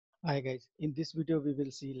Hi guys, in this video we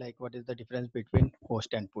will see like what is the difference between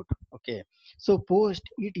post and put. Okay, so post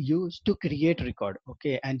it used to create record,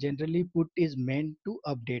 okay, and generally put is meant to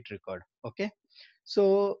update record. Okay,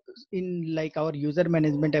 so in like our user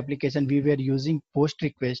management application we were using post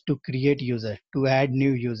request to create user, to add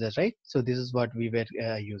new users, right? So this is what we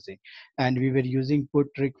were using, and we were using put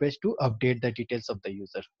request to update the details of the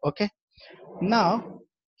user. Okay, now,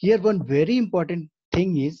 here one very important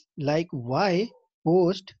thing is like why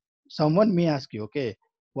post, someone may ask you, okay,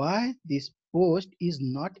 why this post is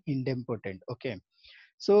not idempotent. Okay,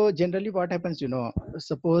 so generally what happens,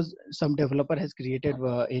 suppose some developer has created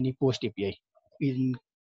any post API. In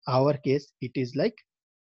our case, it is like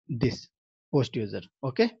this post user.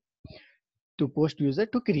 Okay, to post user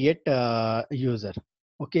to create user.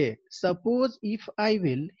 Okay, suppose if I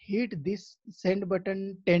will hit this send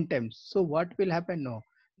button 10 times, so what will happen?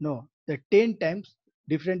 No, the 10 times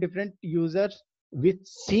different users with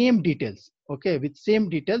same details, okay, with same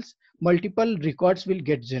details, multiple records will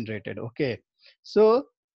get generated. Okay, so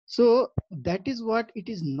so that is what it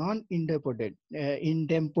is non-idempotent.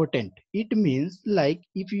 Idempotent, it means like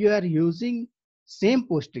if you are using same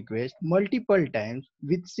post request multiple times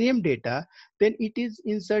with same data, then it is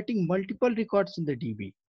inserting multiple records in the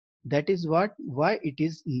DB. That is what why it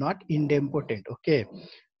is not idempotent. Okay,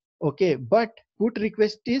 okay, but put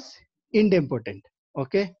request is idempotent.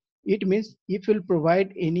 Okay, it means if you'll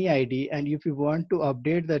provide any ID and if you want to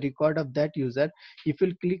update the record of that user, if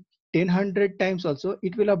you'll click 10 times also,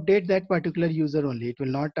 it will update that particular user only, it will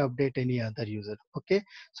not update any other user. Okay,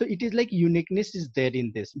 so it is like uniqueness is there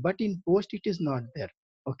in this, but in post it is not there.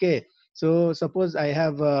 Okay, so suppose I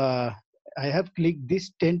have clicked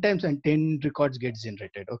this 10 times and 10 records gets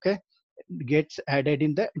generated. Okay, gets added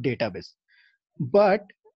in the database, but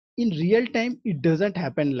in real time it doesn't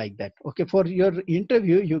happen like that. Okay, for your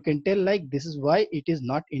interview you can tell like this is why it is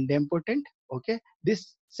not idempotent. Okay,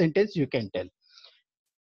 this sentence you can tell.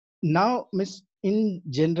 Now miss, in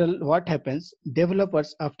general what happens,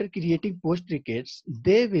 developers after creating post requests,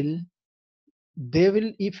 they will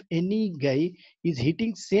if any guy is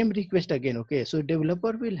hitting same request again. Okay, so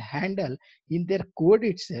developer will handle in their code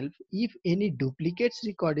itself, if any duplicates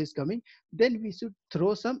record is coming, then we should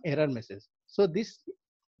throw some error message. So this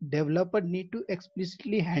developer need to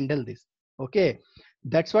explicitly handle this. Okay,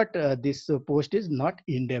 that's what this post is not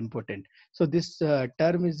idempotent. So this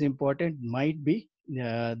term is important, might be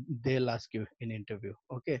they'll ask you in interview.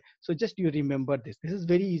 Okay, so just you remember this is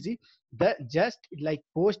very easy. That just like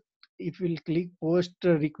post, if we'll click post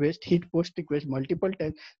request, hit post request multiple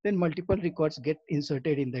times, then multiple records get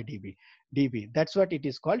inserted in the DB. That's what it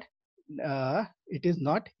is called. It is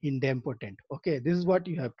not idempotent. Okay, this is what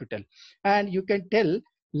you have to tell. And you can tell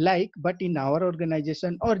like, but in our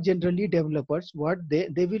organization or generally developers, what they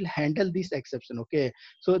will handle this exception. Okay,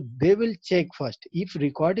 so they will check first, if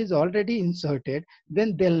record is already inserted,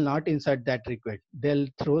 then they'll not insert that request, they'll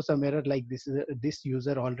throw some error like this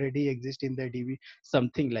user already exists in the DB,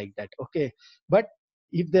 something like that. Okay, but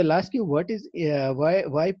if they'll ask you what is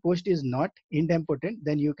why post is not idempotent,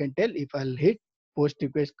 then you can tell, if I'll hit post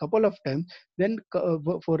request couple of times, then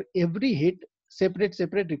for every hit separate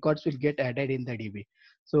records will get added in the DB.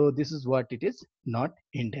 So this is what it is not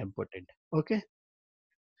idempotent. Okay,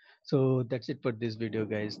 so that's it for this video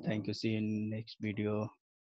guys, thank you, see you in next video.